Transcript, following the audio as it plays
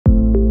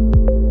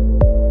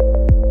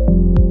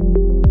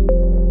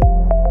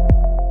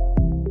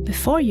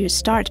Before you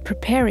start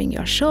preparing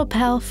your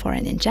Shopel for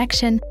an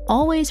injection,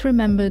 always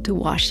remember to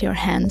wash your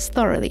hands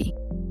thoroughly.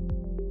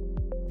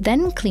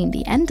 Then clean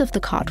the end of the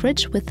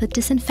cartridge with the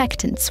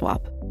disinfectant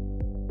swab.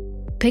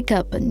 Pick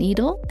up a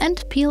needle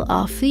and peel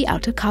off the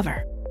outer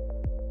cover.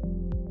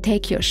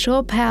 Take your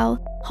Shopel,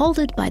 hold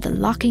it by the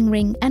locking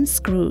ring and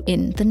screw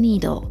in the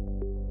needle.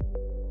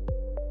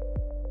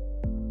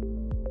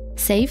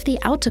 Save the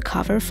outer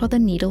cover for the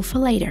needle for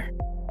later.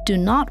 Do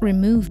not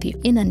remove the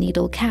inner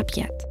needle cap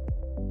yet.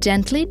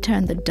 Gently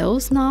turn the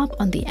dose knob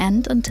on the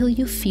end until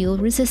you feel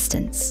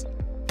resistance.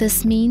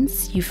 This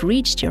means you've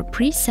reached your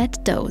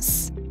preset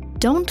dose.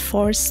 Don't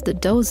force the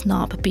dose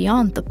knob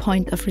beyond the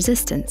point of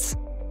resistance.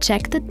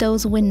 Check the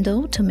dose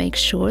window to make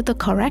sure the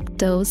correct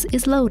dose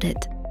is loaded.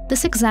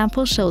 This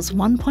example shows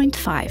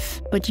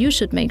 1.5, but you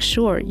should make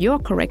sure your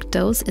correct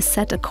dose is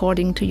set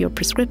according to your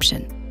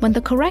prescription. When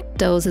the correct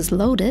dose is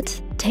loaded,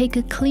 take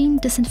a clean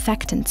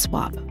disinfectant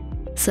swab.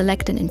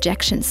 Select an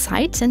injection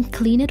site and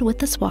clean it with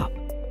the swab.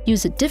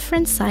 Use a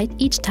different site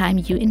each time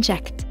you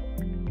inject.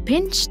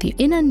 Pinch the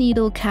inner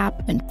needle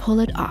cap and pull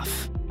it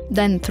off.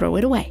 Then throw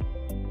it away.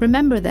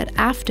 Remember that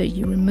after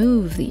you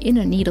remove the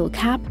inner needle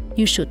cap,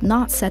 you should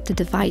not set the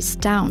device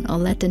down or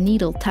let the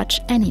needle touch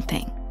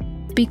anything.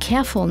 Be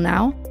careful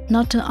now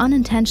not to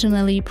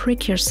unintentionally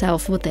prick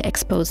yourself with the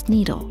exposed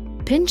needle.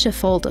 Pinch a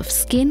fold of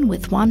skin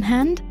with one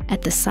hand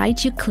at the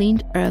site you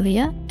cleaned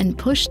earlier and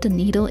push the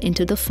needle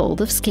into the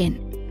fold of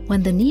skin.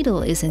 When the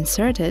needle is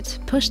inserted,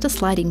 push the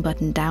sliding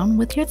button down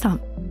with your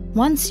thumb.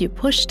 Once you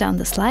push down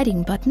the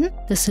sliding button,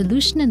 the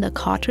solution in the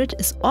cartridge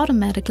is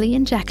automatically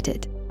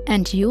injected,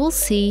 and you'll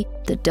see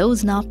the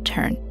dose knob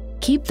turn.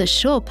 Keep the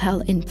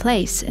Shopel in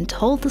place and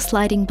hold the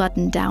sliding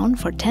button down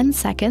for 10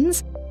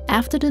 seconds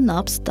after the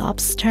knob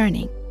stops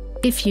turning.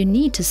 If you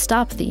need to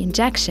stop the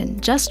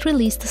injection, just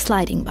release the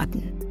sliding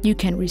button. You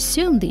can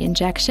resume the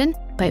injection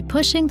by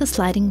pushing the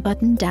sliding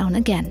button down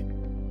again.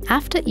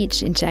 After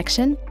each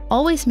injection,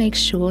 always make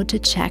sure to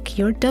check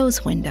your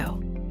dose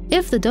window.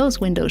 If the dose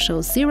window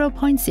shows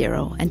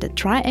 0.0 and the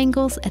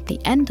triangles at the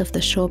end of the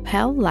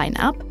Shopel line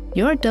up,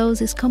 your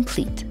dose is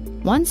complete.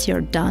 Once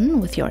you're done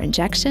with your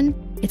injection,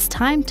 it's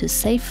time to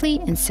safely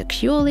and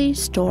securely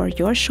store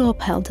your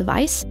Shopel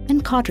device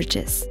and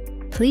cartridges.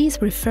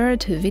 Please refer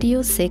to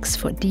video 6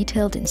 for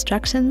detailed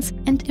instructions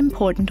and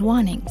important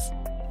warnings.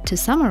 To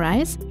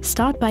summarize,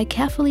 start by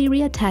carefully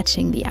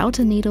reattaching the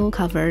outer needle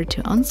cover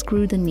to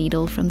unscrew the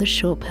needle from the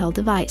Shopel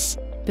device,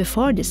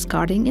 before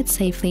discarding it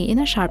safely in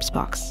a sharps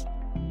box.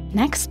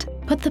 Next,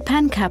 put the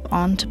pen cap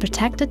on to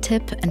protect the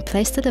tip and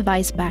place the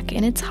device back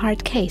in its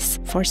hard case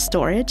for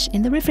storage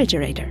in the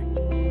refrigerator.